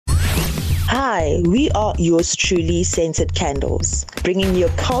Hi, we are yours truly, Scented Candles, bringing your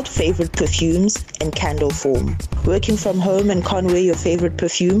cult favorite perfumes in candle form. Working from home and can't wear your favorite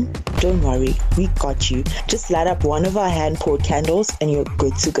perfume? Don't worry, we got you. Just light up one of our hand-poured candles and you're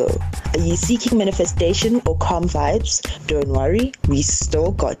good to go. Are you seeking manifestation or calm vibes? Don't worry, we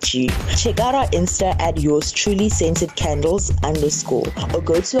still got you. Check out our Insta at yours truly scented candles _ or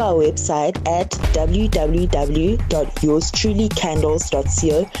go to our website at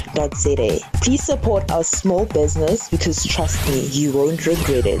www.yourstrulycandles.co.za. Please support our small business because trust me, you won't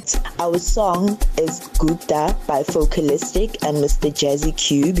regret it. Our song is Gupta by Focalistic and Mr. Jazzy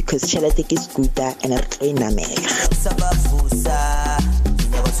Q because Chalatik is Gupta and Artway Namel.